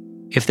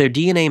 If their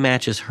DNA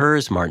matches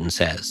hers, Martin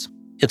says,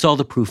 it's all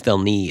the proof they'll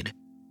need.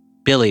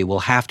 Billy will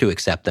have to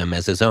accept them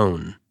as his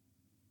own.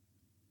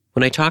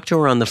 When I talk to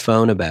her on the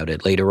phone about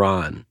it later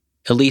on,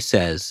 Elyse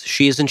says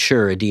she isn't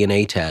sure a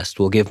DNA test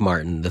will give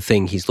Martin the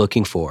thing he's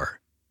looking for.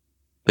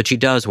 But she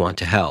does want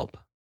to help.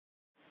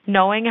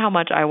 Knowing how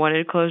much I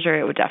wanted closure,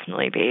 it would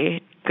definitely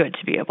be good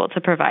to be able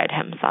to provide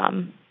him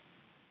some.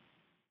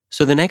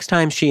 So the next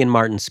time she and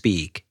Martin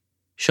speak,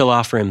 she'll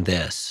offer him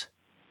this.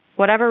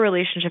 Whatever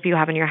relationship you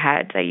have in your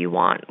head that you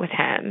want with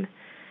him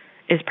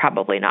is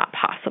probably not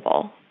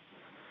possible.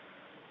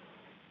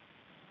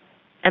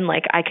 And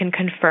I can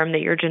confirm that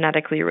you're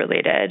genetically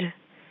related,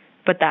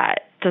 but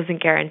that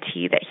doesn't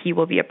guarantee that he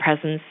will be a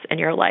presence in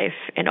your life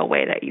in a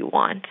way that you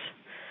want.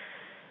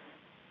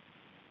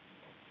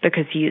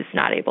 Because he's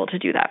not able to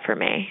do that for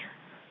me.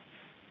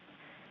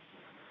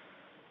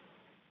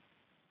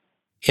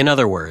 In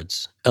other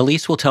words,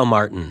 Elyse will tell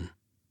Martin,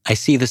 I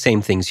see the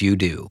same things you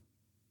do,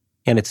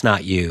 and it's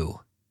not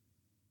you.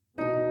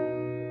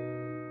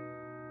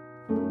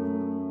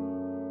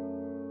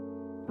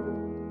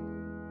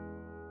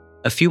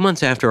 A few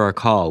months after our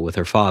call with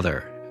her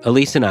father,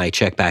 Elyse and I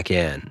check back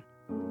in.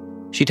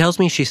 She tells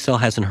me she still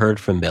hasn't heard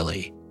from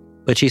Billy,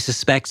 but she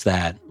suspects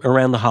that,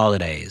 around the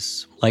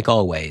holidays, like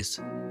always,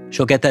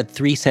 she'll get that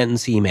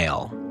 3-sentence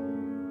email.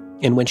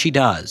 And when she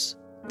does,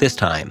 this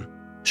time,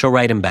 she'll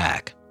write him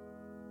back.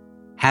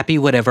 Happy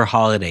whatever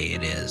holiday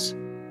it is,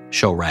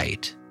 she'll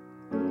write.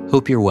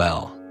 Hope you're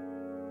well.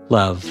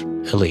 Love,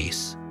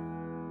 Elyse.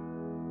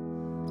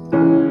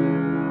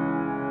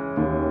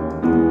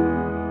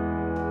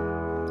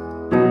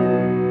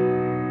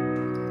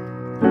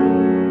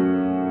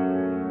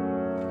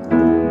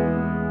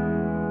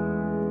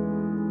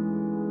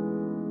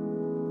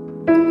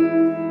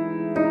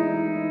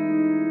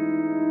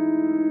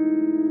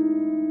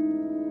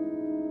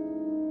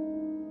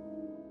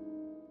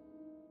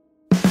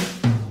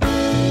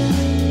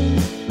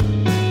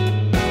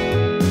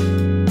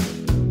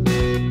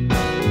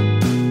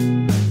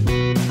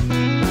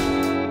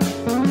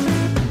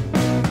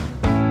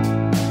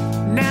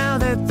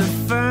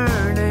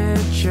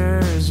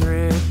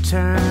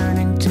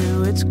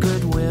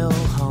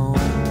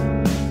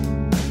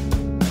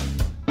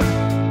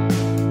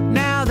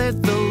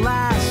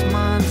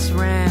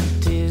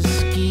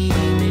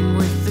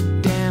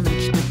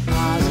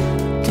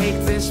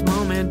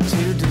 Moment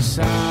to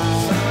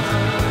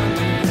decide.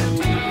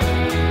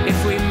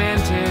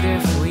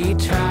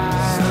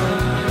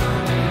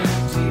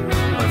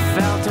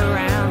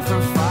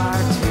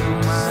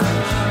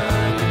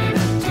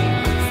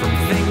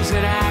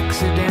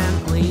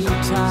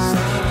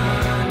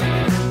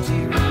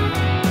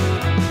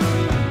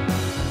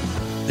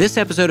 This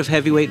episode of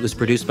Heavyweight was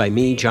produced by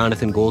me,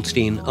 Jonathan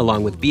Goldstein,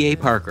 along with B.A.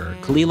 Parker,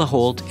 Kalila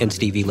Holt, and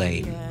Stevie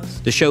Lane.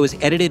 The show is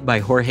edited by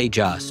Jorge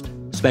Just.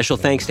 Special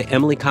thanks to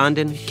Emily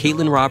Condon,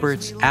 Caitlin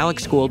Roberts,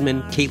 Alex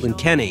Goldman, Caitlin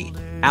Kenny,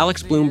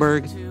 Alex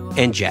Bloomberg,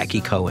 and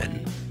Jackie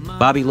Cohen.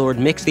 Bobby Lord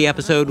mixed the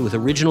episode with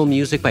original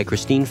music by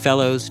Christine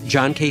Fellows,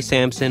 John K.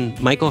 Sampson,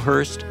 Michael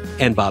Hurst,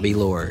 and Bobby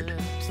Lord.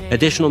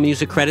 Additional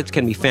music credits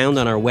can be found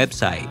on our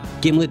website,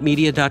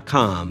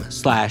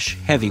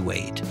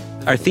 gimletmedia.com/heavyweight.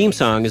 Our theme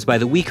song is by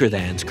The Weaker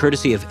Thans,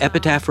 courtesy of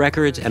Epitaph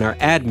Records, and our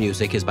ad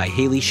music is by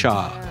Haley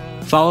Shaw.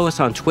 Follow us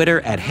on Twitter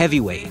at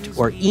Heavyweight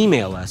or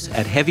email us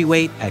at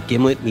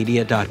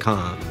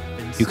heavyweight@gimletmedia.com.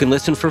 You can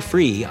listen for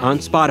free on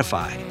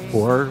Spotify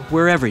or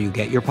wherever you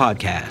get your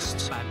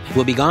podcasts.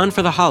 We'll be gone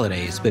for the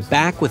holidays, but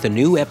back with a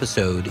new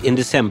episode in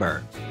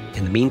December.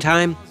 In the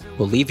meantime,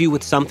 we'll leave you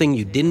with something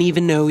you didn't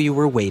even know you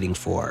were waiting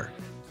for.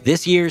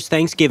 This year's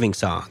Thanksgiving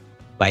song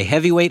by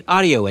Heavyweight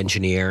audio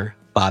engineer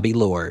Bobby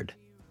Lord.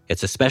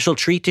 It's a special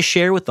treat to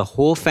share with the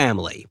whole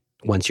family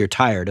once you're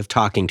tired of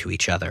talking to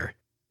each other.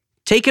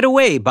 Take it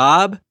away,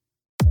 Bob.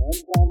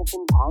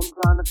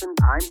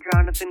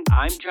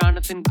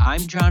 I'm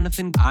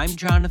Jonathan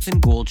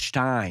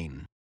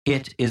Goldstein.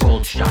 It is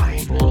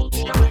Goldstein.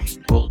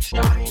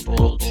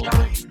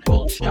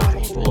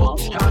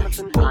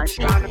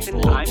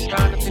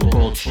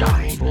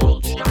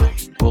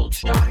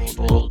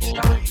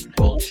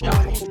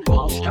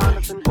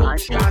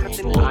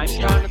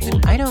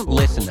 I don't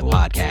listen to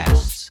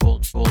podcasts.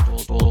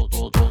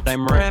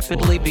 I'm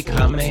rapidly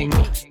becoming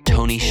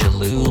Tony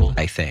Shalhoub,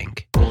 I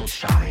think.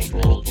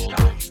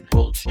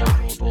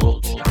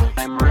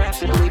 I'm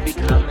rapidly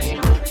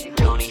becoming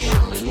Tony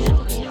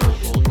Shalhoub.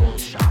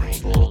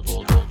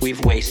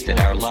 We've wasted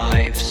our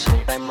lives.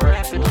 I'm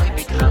rapidly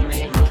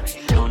becoming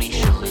Tony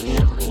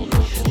Shalhoub.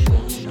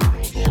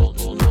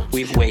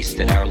 We've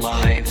wasted our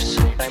lives.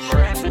 I'm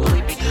rapidly